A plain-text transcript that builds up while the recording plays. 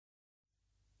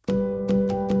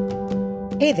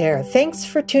Hey there, thanks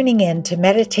for tuning in to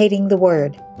Meditating the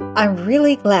Word. I'm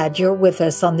really glad you're with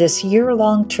us on this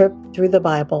year-long trip through the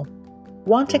Bible.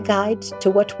 Want a guide to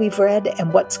what we've read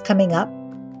and what's coming up?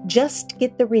 Just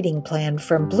get the reading plan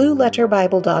from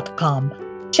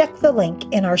blueletterbible.com. Check the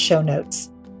link in our show notes.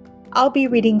 I'll be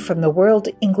reading from the World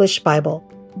English Bible,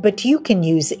 but you can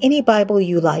use any Bible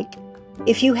you like.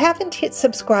 If you haven't hit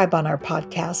subscribe on our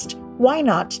podcast, why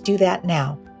not do that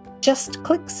now? Just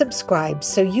click subscribe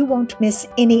so you won't miss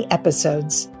any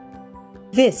episodes.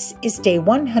 This is day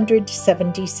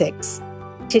 176.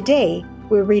 Today,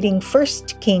 we're reading 1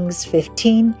 Kings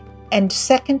 15 and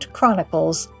 2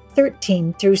 Chronicles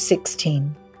 13 through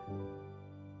 16.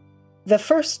 The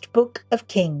first book of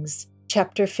Kings,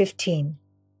 chapter 15.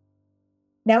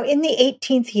 Now in the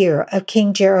 18th year of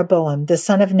King Jeroboam, the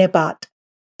son of Nebat,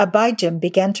 Abijam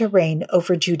began to reign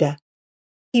over Judah.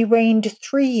 He reigned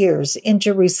 3 years in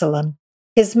Jerusalem.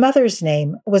 His mother's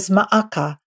name was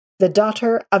Maacah, the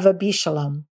daughter of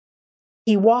Abishalom.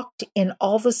 He walked in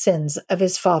all the sins of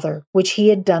his father, which he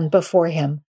had done before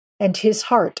him, and his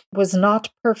heart was not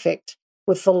perfect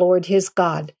with the Lord his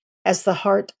God, as the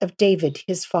heart of David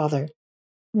his father.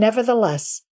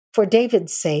 Nevertheless, for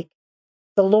David's sake,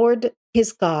 the Lord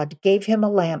his God gave him a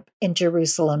lamp in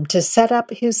Jerusalem to set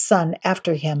up his son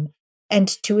after him and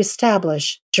to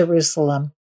establish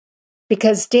Jerusalem.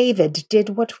 Because David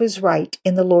did what was right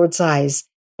in the Lord's eyes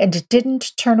and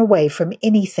didn't turn away from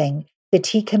anything that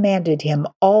he commanded him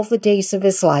all the days of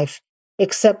his life,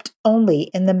 except only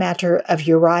in the matter of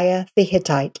Uriah the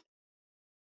Hittite.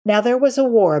 Now there was a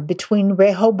war between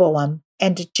Rehoboam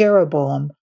and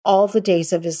Jeroboam all the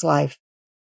days of his life.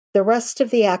 The rest of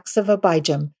the acts of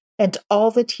Abijam and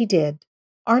all that he did,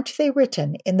 aren't they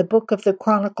written in the book of the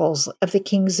Chronicles of the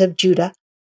kings of Judah?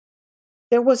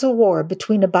 There was a war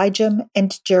between Abijam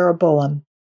and Jeroboam.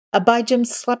 Abijam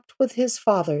slept with his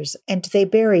fathers, and they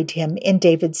buried him in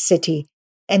David's city,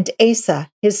 and Asa,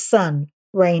 his son,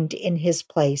 reigned in his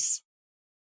place.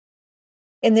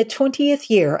 In the 20th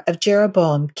year of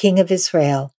Jeroboam, king of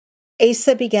Israel,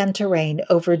 Asa began to reign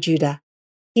over Judah.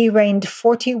 He reigned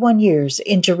 41 years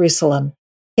in Jerusalem.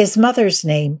 His mother's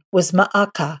name was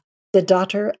Maacah, the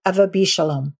daughter of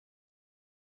Abishalom.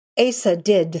 Asa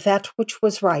did that which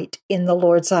was right in the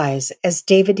Lord's eyes, as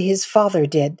David his father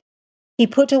did. He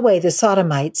put away the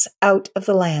Sodomites out of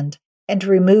the land, and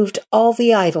removed all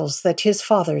the idols that his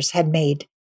fathers had made.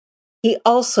 He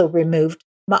also removed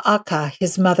Maacah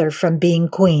his mother from being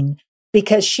queen,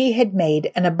 because she had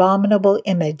made an abominable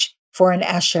image for an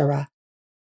Asherah.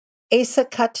 Asa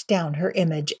cut down her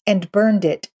image and burned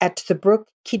it at the brook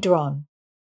Kidron.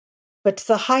 But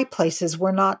the high places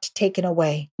were not taken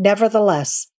away.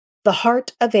 Nevertheless, the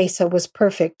heart of Asa was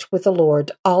perfect with the Lord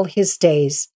all his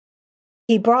days.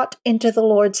 He brought into the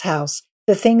Lord's house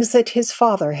the things that his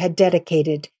father had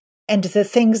dedicated, and the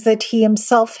things that he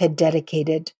himself had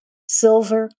dedicated,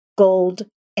 silver, gold,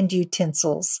 and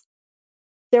utensils.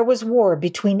 There was war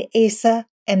between Asa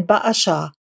and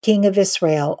Baasha, king of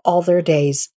Israel, all their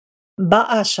days.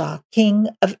 Baasha, king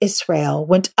of Israel,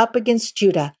 went up against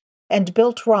Judah and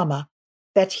built Ramah,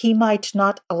 that he might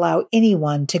not allow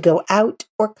anyone to go out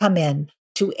or come in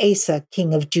to Asa,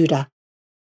 king of Judah.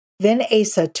 Then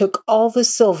Asa took all the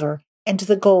silver and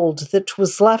the gold that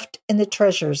was left in the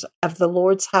treasures of the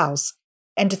Lord's house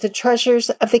and the treasures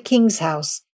of the king's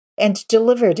house, and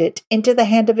delivered it into the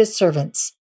hand of his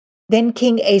servants. Then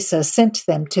King Asa sent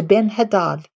them to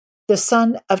Ben-Hadad, the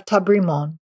son of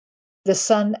Tabrimon, the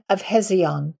son of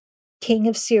Hezion, king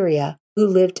of Syria, who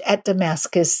lived at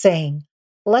Damascus, saying,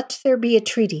 "Let there be a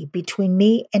treaty between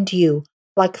me and you,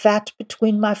 like that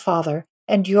between my father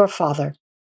and your father.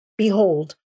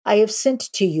 Behold, I have sent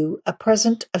to you a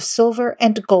present of silver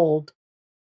and gold.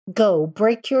 Go,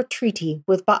 break your treaty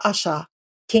with Baasha,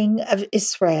 king of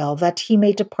Israel, that he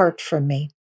may depart from me."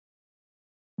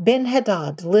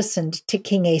 Ben-Hadad listened to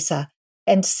King Asa,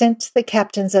 and sent the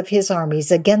captains of his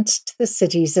armies against the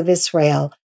cities of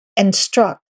Israel, and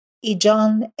struck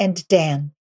Ijon and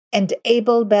Dan, and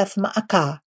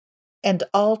Abel-Beth-Maacah, and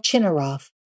all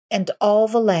Chinneroth, and all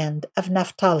the land of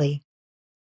Naphtali.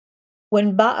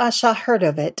 When Baasha heard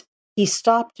of it, he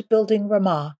stopped building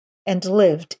Ramah, and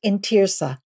lived in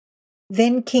Tirzah.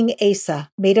 Then King Asa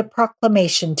made a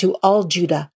proclamation to all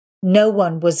Judah. No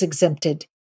one was exempted.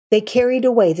 They carried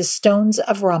away the stones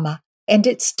of Ramah, and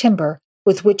its timber,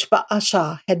 with which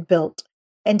Baasha had built,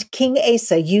 and King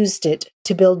Asa used it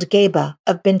to build Geba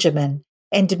of Benjamin,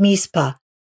 and Mizpah.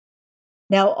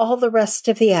 Now all the rest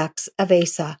of the acts of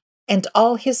Asa, and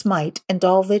all his might, and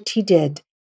all that he did,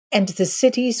 and the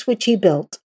cities which he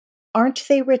built, aren't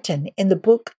they written in the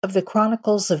book of the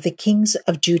Chronicles of the kings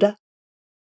of Judah?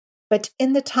 But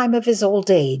in the time of his old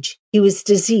age, he was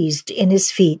diseased in his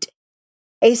feet.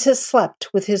 Asa slept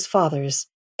with his fathers,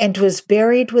 and was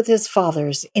buried with his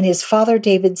fathers in his father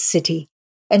David's city,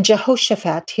 and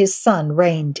Jehoshaphat his son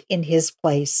reigned in his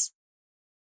place.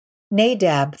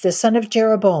 Nadab the son of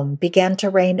Jeroboam began to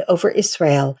reign over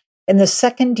Israel in the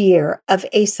 2nd year of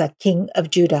Asa king of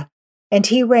Judah, and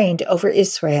he reigned over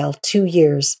Israel 2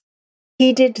 years.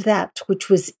 He did that which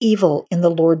was evil in the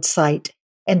Lord's sight,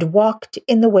 and walked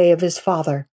in the way of his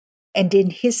father, and in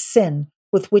his sin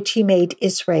with which he made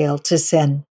Israel to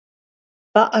sin.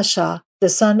 Baasha the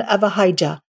son of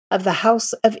Ahijah of the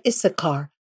house of Issachar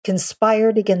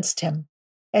conspired against him,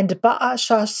 and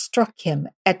Baasha struck him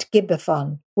at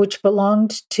Gibbethon, which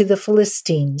belonged to the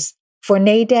Philistines, for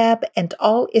Nadab and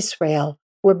all Israel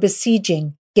were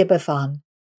besieging Gibbethon.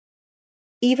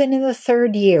 Even in the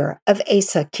 3rd year of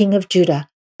Asa king of Judah,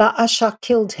 Baasha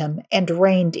killed him and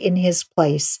reigned in his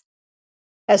place.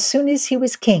 As soon as he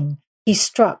was king, he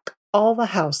struck all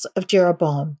the house of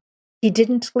Jeroboam. He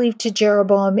didn't leave to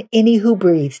Jeroboam any who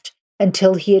breathed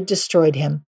until he had destroyed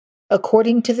him,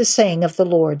 according to the saying of the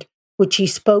Lord, which he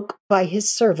spoke by his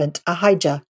servant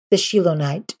Ahijah the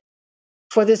Shilonite.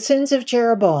 For the sins of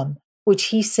Jeroboam, which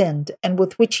he sinned, and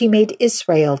with which he made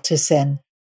Israel to sin,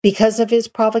 because of his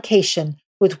provocation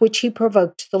with which he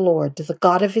provoked the Lord, the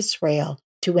God of Israel,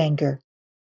 to anger.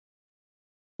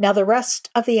 Now the rest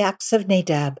of the acts of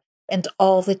Nadab, and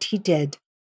all that he did,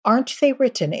 aren't they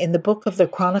written in the book of the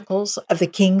Chronicles of the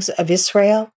kings of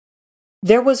Israel?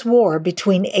 There was war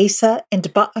between Asa and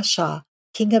Baasha,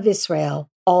 king of Israel,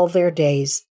 all their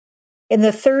days. In the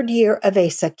 3rd year of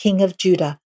Asa, king of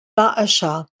Judah,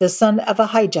 Baasha, the son of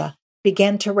Ahijah,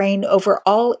 began to reign over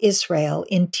all Israel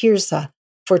in Tirzah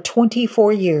for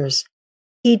 24 years.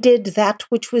 He did that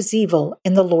which was evil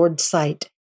in the Lord's sight,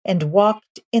 and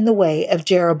walked in the way of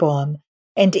Jeroboam,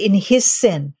 and in his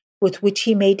sin with which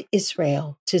he made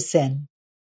Israel to sin.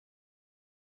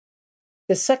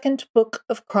 The 2nd book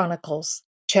of Chronicles,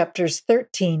 chapters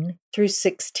 13 through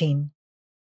 16.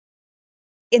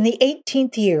 In the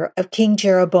 18th year of King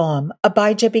Jeroboam,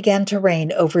 Abijah began to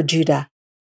reign over Judah.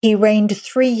 He reigned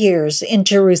 3 years in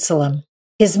Jerusalem.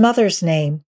 His mother's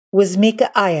name was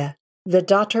Micaiah, the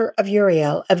daughter of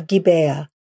Uriel of Gibeah.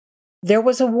 There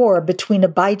was a war between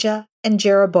Abijah and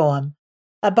Jeroboam.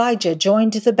 Abijah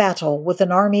joined the battle with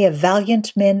an army of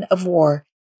valiant men of war,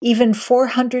 even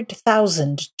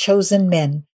 400,000 chosen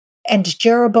men, and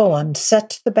Jeroboam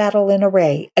set the battle in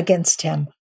array against him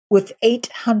with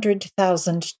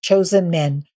 800,000 chosen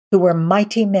men who were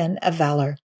mighty men of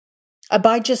valor.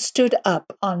 Abijah stood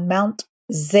up on Mount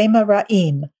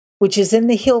Zemaraim, which is in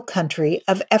the hill country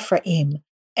of Ephraim,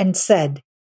 and said,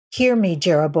 "Hear me,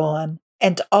 Jeroboam,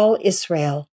 and all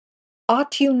Israel.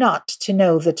 Ought you not to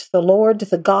know that the Lord,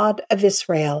 the God of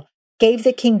Israel, gave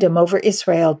the kingdom over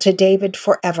Israel to David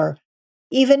forever,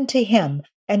 even to him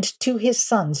and to his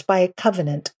sons by a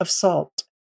covenant of salt?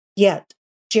 Yet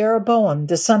Jeroboam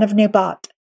the son of Nebat,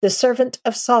 the servant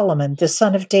of Solomon the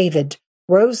son of David,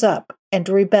 rose up and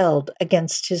rebelled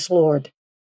against his Lord.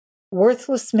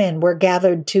 Worthless men were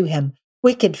gathered to him,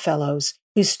 wicked fellows,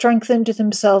 who strengthened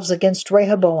themselves against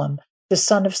Rehoboam the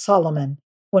son of Solomon,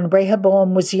 when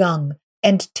Rehoboam was young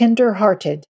and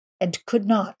tender-hearted, and could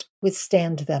not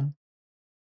withstand them.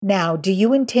 Now do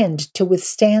you intend to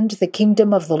withstand the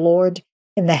kingdom of the Lord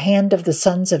in the hand of the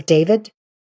sons of David?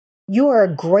 You are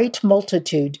a great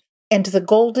multitude, and the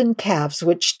golden calves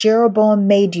which Jeroboam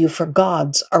made you for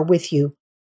gods are with you.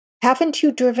 Haven't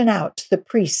you driven out the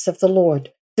priests of the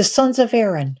Lord, the sons of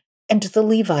Aaron, and the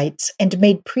Levites, and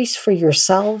made priests for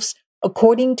yourselves,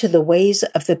 according to the ways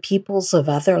of the peoples of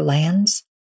other lands?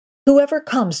 Whoever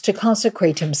comes to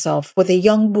consecrate himself with a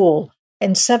young bull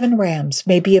and 7 rams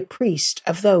may be a priest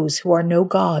of those who are no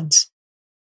gods.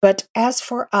 But as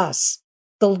for us,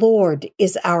 the Lord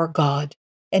is our God,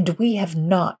 and we have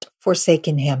not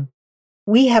forsaken him.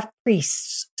 We have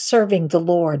priests serving the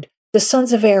Lord, the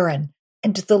sons of Aaron,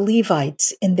 and the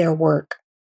Levites in their work.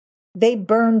 They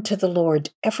burn to the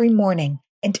Lord every morning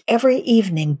and every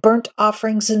evening burnt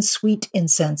offerings and sweet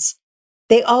incense.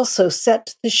 They also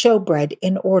set the showbread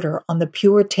in order on the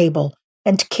pure table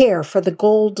and care for the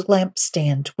gold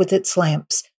lampstand with its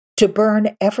lamps to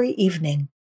burn every evening.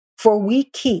 For we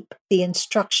keep the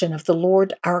instruction of the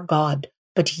Lord our God,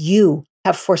 but you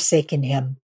have forsaken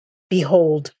him.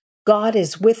 Behold, God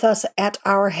is with us at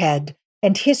our head,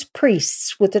 and his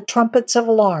priests with the trumpets of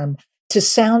alarm to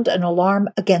sound an alarm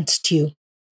against you.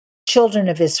 Children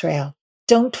of Israel,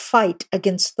 don't fight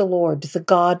against the Lord, the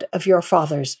God of your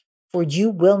fathers, for you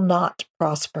will not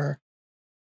prosper."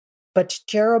 But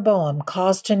Jeroboam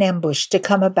caused an ambush to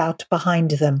come about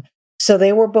behind them, so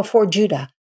they were before Judah,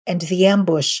 and the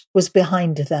ambush was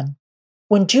behind them.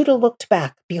 When Judah looked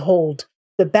back, behold,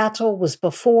 the battle was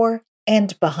before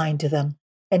and behind them,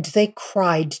 and they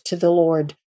cried to the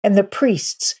Lord, and the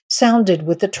priests sounded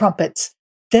with the trumpets.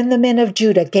 Then the men of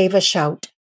Judah gave a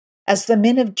shout. As the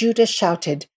men of Judah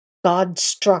shouted, God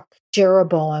struck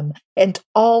Jeroboam and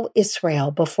all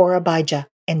Israel before Abijah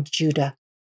and Judah.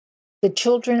 The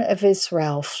children of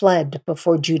Israel fled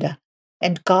before Judah,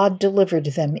 and God delivered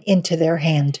them into their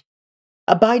hand.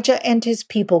 Abijah and his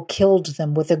people killed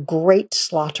them with a great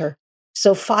slaughter,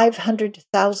 so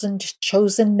 500,000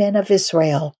 chosen men of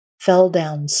Israel fell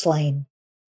down slain.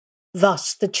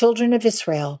 Thus the children of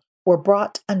Israel were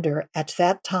brought under at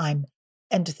that time,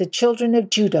 and the children of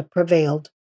Judah prevailed,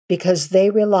 because they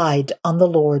relied on the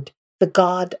Lord, the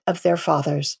God of their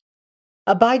fathers.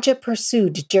 Abijah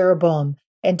pursued Jeroboam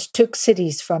and took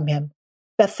cities from him,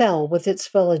 Bethel with its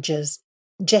villages,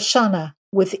 Jeshanah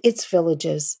with its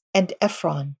villages, and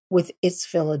Ephron with its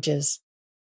villages.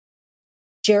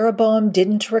 Jeroboam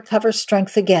didn't recover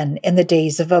strength again in the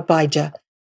days of Abijah.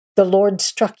 The Lord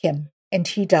struck him, and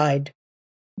he died.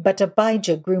 But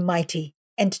Abijah grew mighty,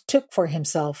 and took for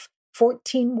himself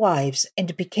 14 wives,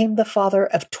 and became the father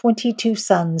of 22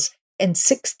 sons and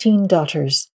 16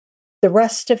 daughters. The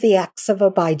rest of the acts of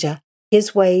Abijah,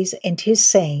 his ways and his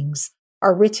sayings,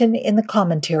 are written in the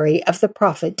commentary of the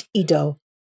prophet Iddo.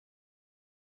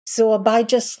 So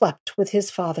Abijah slept with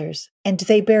his fathers, and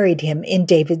they buried him in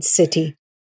David's city.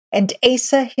 And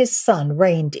Asa his son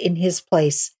reigned in his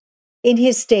place. In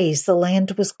his days the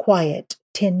land was quiet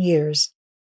 10 years.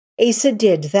 Asa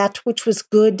did that which was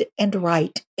good and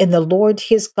right in the Lord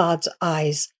his God's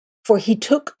eyes, for he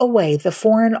took away the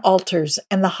foreign altars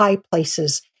and the high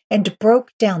places, and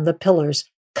broke down the pillars,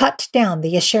 cut down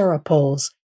the Asherah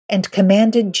poles, and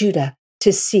commanded Judah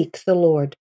to seek the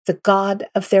Lord, the God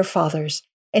of their fathers,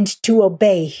 and to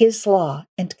obey his law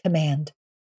and command.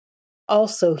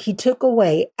 Also he took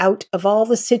away out of all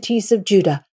the cities of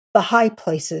Judah the high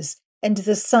places and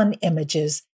the sun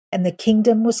images, and the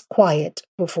kingdom was quiet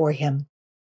before him.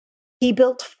 He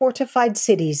built fortified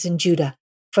cities in Judah,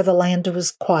 for the land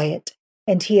was quiet,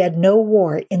 and he had no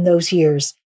war in those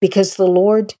years, because the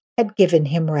Lord had given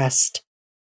him rest.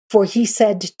 For he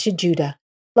said to Judah,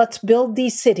 Let's build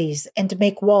these cities and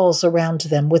make walls around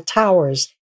them with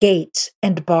towers, gates,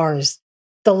 and bars.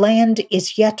 The land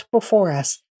is yet before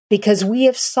us, because we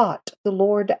have sought the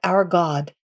Lord our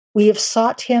God. We have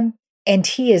sought him, and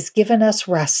he has given us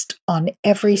rest on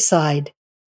every side.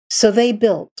 So they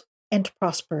built and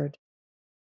prospered.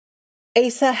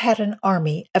 Asa had an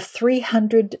army of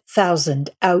 300,000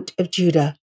 out of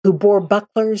Judah, who bore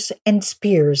bucklers and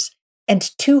spears,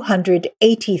 and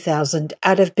 280,000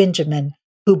 out of Benjamin,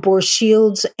 who bore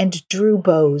shields and drew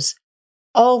bows.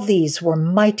 All these were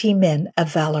mighty men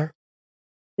of valor.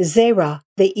 Zerah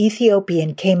the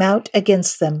Ethiopian came out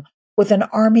against them with an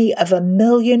army of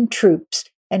 1,000,000 troops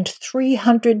and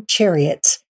 300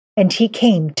 chariots, and he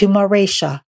came to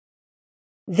Mareshah.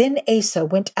 Then Asa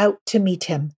went out to meet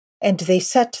him, and they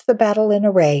set the battle in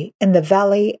array in the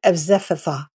valley of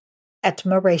Zephathah at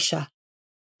Mareshah.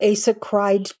 Asa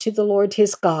cried to the Lord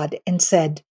his God and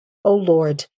said, O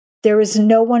Lord, there is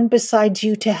no one besides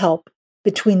you to help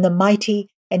between the mighty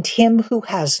and him who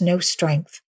has no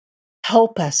strength.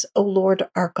 Help us, O Lord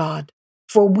our God,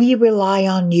 for we rely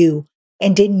on you,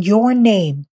 and in your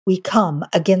name we come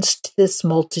against this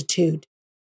multitude.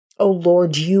 O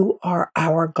Lord, you are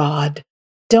our God.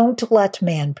 Don't let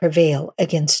man prevail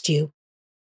against you.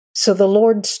 So the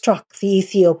Lord struck the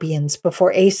Ethiopians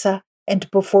before Asa and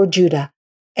before Judah,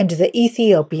 and the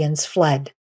Ethiopians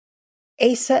fled.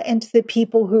 Asa and the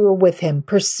people who were with him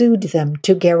pursued them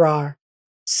to Gerar.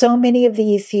 So many of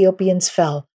the Ethiopians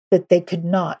fell that they could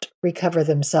not recover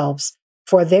themselves,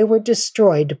 for they were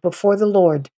destroyed before the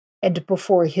Lord and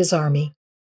before his army.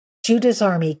 Judah's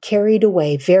army carried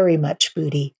away very much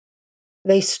booty.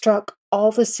 They struck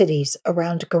all the cities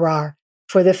around Gerar,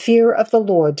 for the fear of the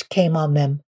Lord came on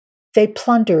them. They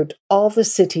plundered all the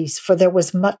cities, for there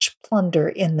was much plunder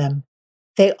in them.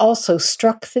 They also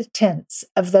struck the tents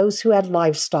of those who had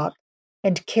livestock,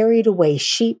 and carried away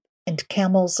sheep and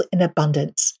camels in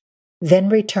abundance, then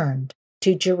returned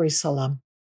to Jerusalem.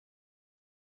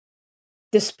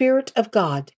 The Spirit of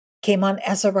God came on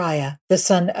Azariah, the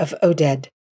son of Oded.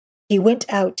 He went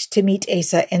out to meet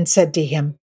Asa and said to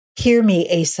him, Hear me,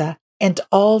 Asa, and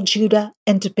all Judah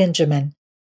and Benjamin.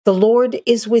 The Lord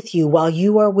is with you while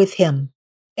you are with him,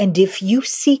 and if you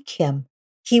seek him,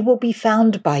 he will be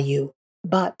found by you,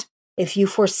 but if you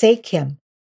forsake him,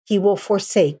 he will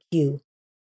forsake you.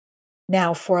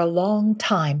 Now for a long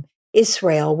time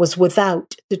Israel was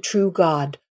without the true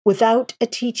God, without a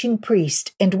teaching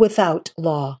priest and without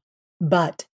law.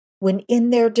 But when in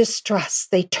their distress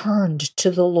they turned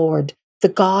to the Lord, the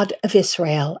God of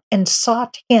Israel, and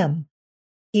sought him,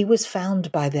 he was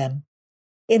found by them.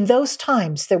 In those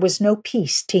times there was no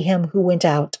peace to him who went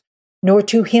out, nor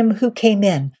to him who came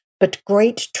in, but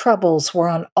great troubles were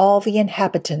on all the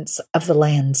inhabitants of the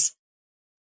lands.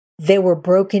 They were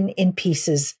broken in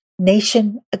pieces,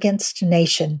 nation against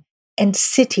nation, and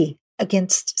city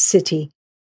against city,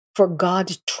 for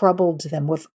God troubled them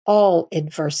with all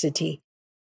adversity.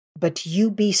 But you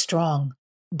be strong.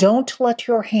 Don't let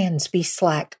your hands be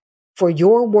slack, for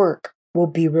your work will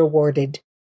be rewarded.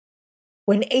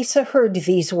 When Asa heard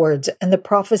these words and the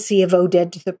prophecy of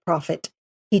Oded the prophet,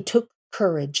 he took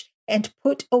courage and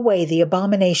put away the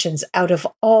abominations out of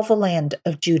all the land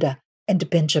of Judah and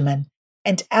Benjamin,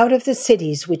 and out of the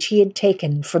cities which he had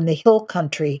taken from the hill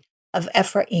country of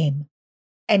Ephraim.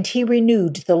 And he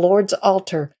renewed the Lord's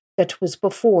altar that was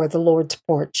before the Lord's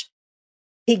porch.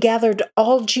 He gathered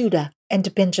all Judah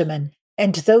and Benjamin,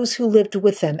 and those who lived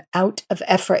with them out of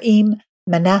Ephraim,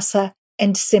 Manasseh,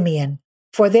 and Simeon,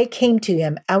 for they came to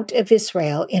him out of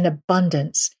Israel in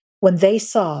abundance, when they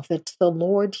saw that the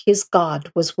Lord his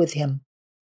God was with him.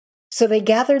 So they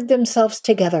gathered themselves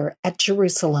together at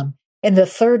Jerusalem in the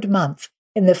 3rd month,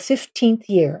 in the 15th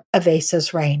year of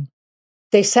Asa's reign.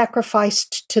 They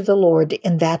sacrificed to the Lord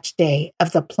in that day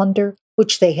of the plunder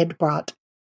which they had brought,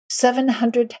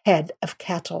 700 head of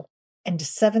cattle and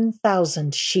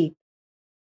 7,000 sheep.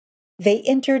 They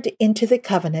entered into the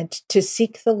covenant to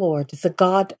seek the Lord, the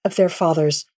God of their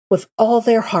fathers, with all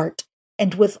their heart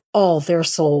and with all their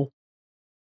soul,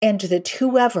 and that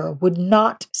whoever would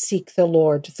not seek the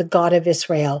Lord, the God of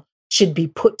Israel, should be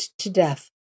put to death,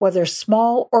 whether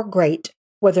small or great,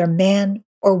 whether man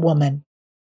or woman.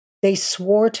 They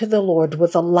swore to the Lord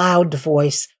with a loud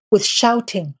voice, with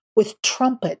shouting, with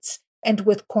trumpets, and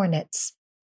with cornets.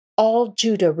 All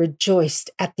Judah rejoiced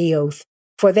at the oath,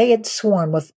 for they had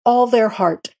sworn with all their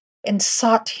heart and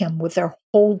sought him with their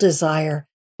whole desire,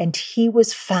 and he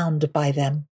was found by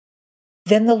them.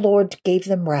 Then the Lord gave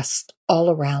them rest all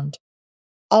around.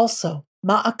 Also,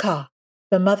 Maacah,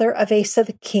 the mother of Asa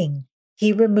the king,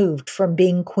 he removed from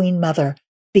being queen mother,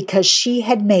 because she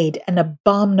had made an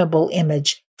abominable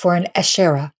image for an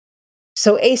Asherah.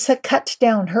 So Asa cut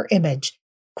down her image,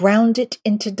 ground it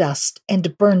into dust,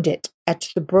 and burned it at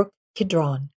the brook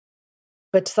Kidron.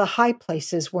 But the high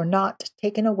places were not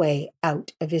taken away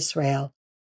out of Israel.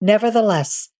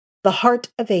 Nevertheless, the heart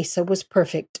of Asa was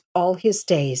perfect all his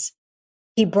days.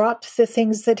 He brought the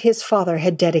things that his father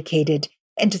had dedicated,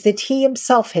 and that he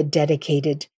himself had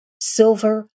dedicated,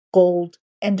 silver, gold,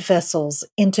 and vessels,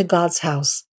 into God's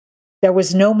house. There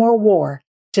was no more war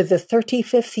to the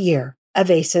 35th year of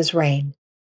Asa's reign.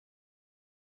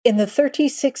 In the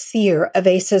 36th year of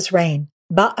Asa's reign,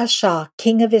 Baasha,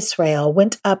 king of Israel,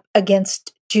 went up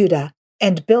against Judah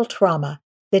and built Ramah,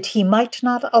 that he might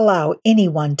not allow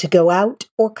anyone to go out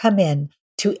or come in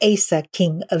to Asa,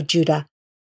 king of Judah.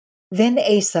 Then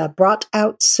Asa brought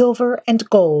out silver and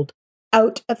gold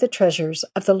out of the treasures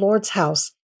of the Lord's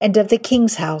house and of the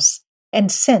king's house, and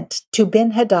sent to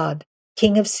Ben-Hadad,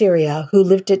 king of Syria, who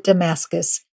lived at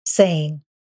Damascus, saying,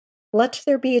 Let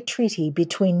there be a treaty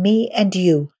between me and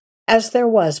you, as there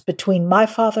was between my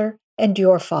father and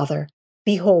your father.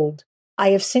 Behold, I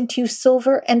have sent you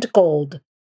silver and gold.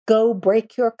 Go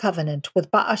break your covenant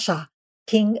with Baasha,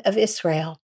 king of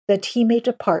Israel, that he may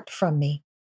depart from me.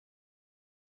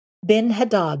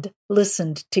 Ben-Hadad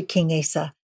listened to King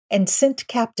Asa, and sent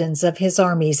captains of his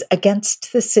armies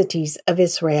against the cities of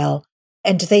Israel,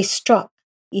 and they struck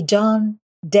Ijon,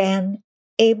 Dan,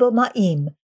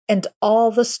 Abel-Maim, and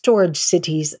all the storage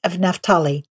cities of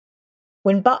Naphtali.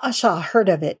 When Baasha heard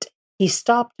of it, he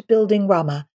stopped building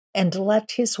Ramah and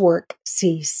let his work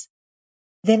cease.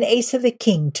 Then Asa the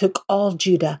king took all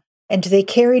Judah, and they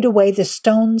carried away the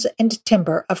stones and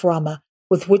timber of Ramah,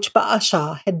 with which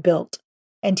Baasha had built,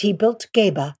 and he built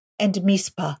Geba and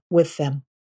Mizpah with them.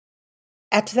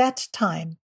 At that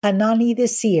time, Hanani the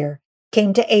seer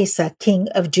came to Asa, king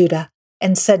of Judah,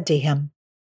 and said to him,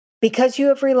 Because you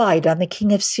have relied on the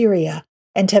king of Syria,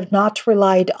 and have not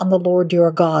relied on the Lord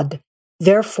your God,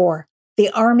 therefore the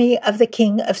army of the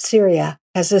king of Syria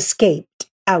has escaped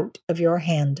out of your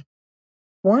hand.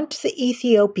 Weren't the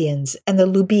Ethiopians and the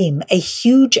Lubim a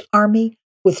huge army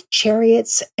with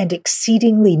chariots and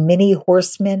exceedingly many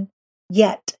horsemen?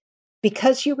 Yet,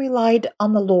 because you relied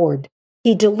on the Lord,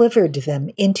 he delivered them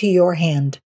into your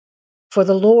hand. For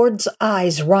the Lord's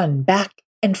eyes run back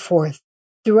and forth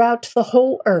throughout the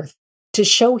whole earth to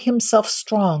show himself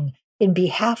strong in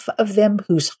behalf of them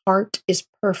whose heart is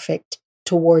perfect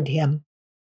toward him.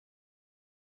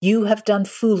 You have done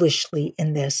foolishly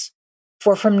in this,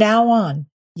 for from now on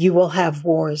you will have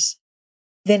wars."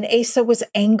 Then Asa was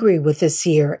angry with the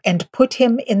seer and put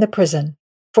him in the prison,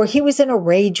 for he was in a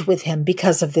rage with him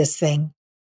because of this thing.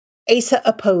 Asa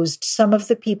opposed some of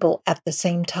the people at the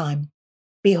same time.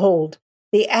 Behold,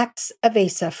 the acts of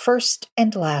Asa, first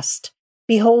and last,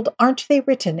 behold, aren't they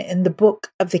written in the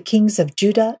book of the kings of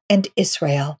Judah and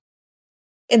Israel?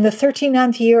 In the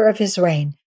 39th year of his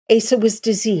reign, Asa was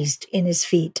diseased in his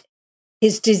feet.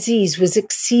 His disease was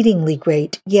exceedingly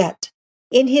great, yet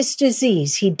in his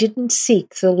disease he didn't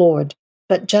seek the Lord,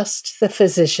 but just the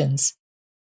physicians.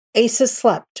 Asa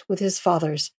slept with his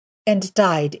fathers and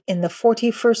died in the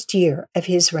 41st year of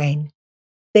his reign.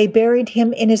 They buried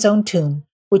him in his own tomb,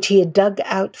 which he had dug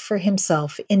out for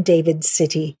himself in David's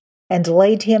city, and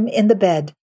laid him in the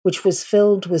bed, which was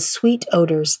filled with sweet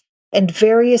odors and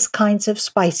various kinds of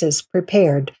spices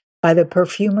prepared by the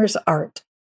perfumer's art,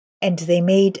 and they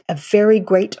made a very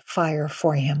great fire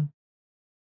for him.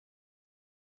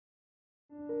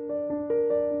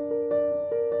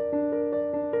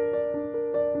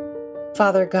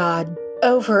 Father God,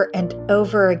 over and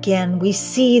over again, we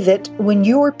see that when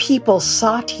your people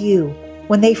sought you,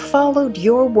 when they followed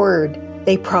your word,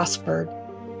 they prospered.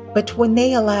 But when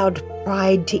they allowed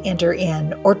pride to enter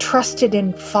in, or trusted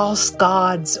in false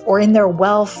gods, or in their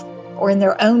wealth, or in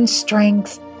their own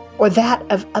strength, or that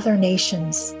of other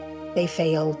nations, they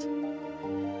failed.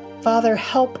 Father,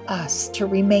 help us to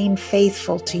remain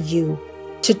faithful to you,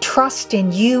 to trust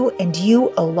in you and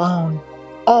you alone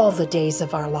all the days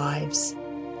of our lives.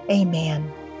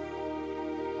 Amen.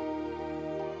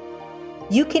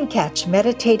 You can catch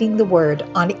Meditating the Word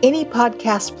on any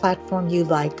podcast platform you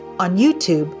like, on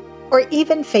YouTube, or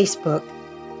even Facebook.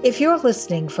 If you're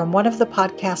listening from one of the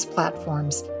podcast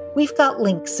platforms, we've got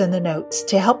links in the notes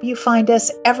to help you find us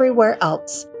everywhere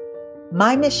else.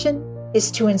 My mission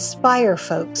is to inspire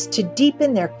folks to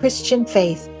deepen their Christian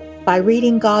faith by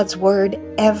reading God's Word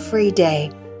every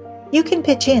day. You can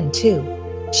pitch in too.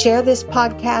 Share this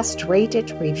podcast, rate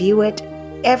it, review it.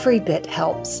 Every bit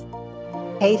helps.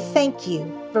 Hey, thank you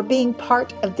for being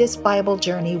part of this Bible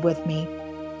journey with me.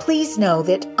 Please know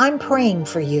that I'm praying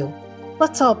for you.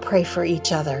 Let's all pray for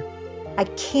each other. I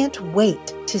can't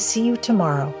wait to see you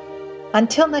tomorrow.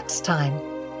 Until next time,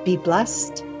 be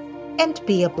blessed and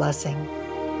be a blessing.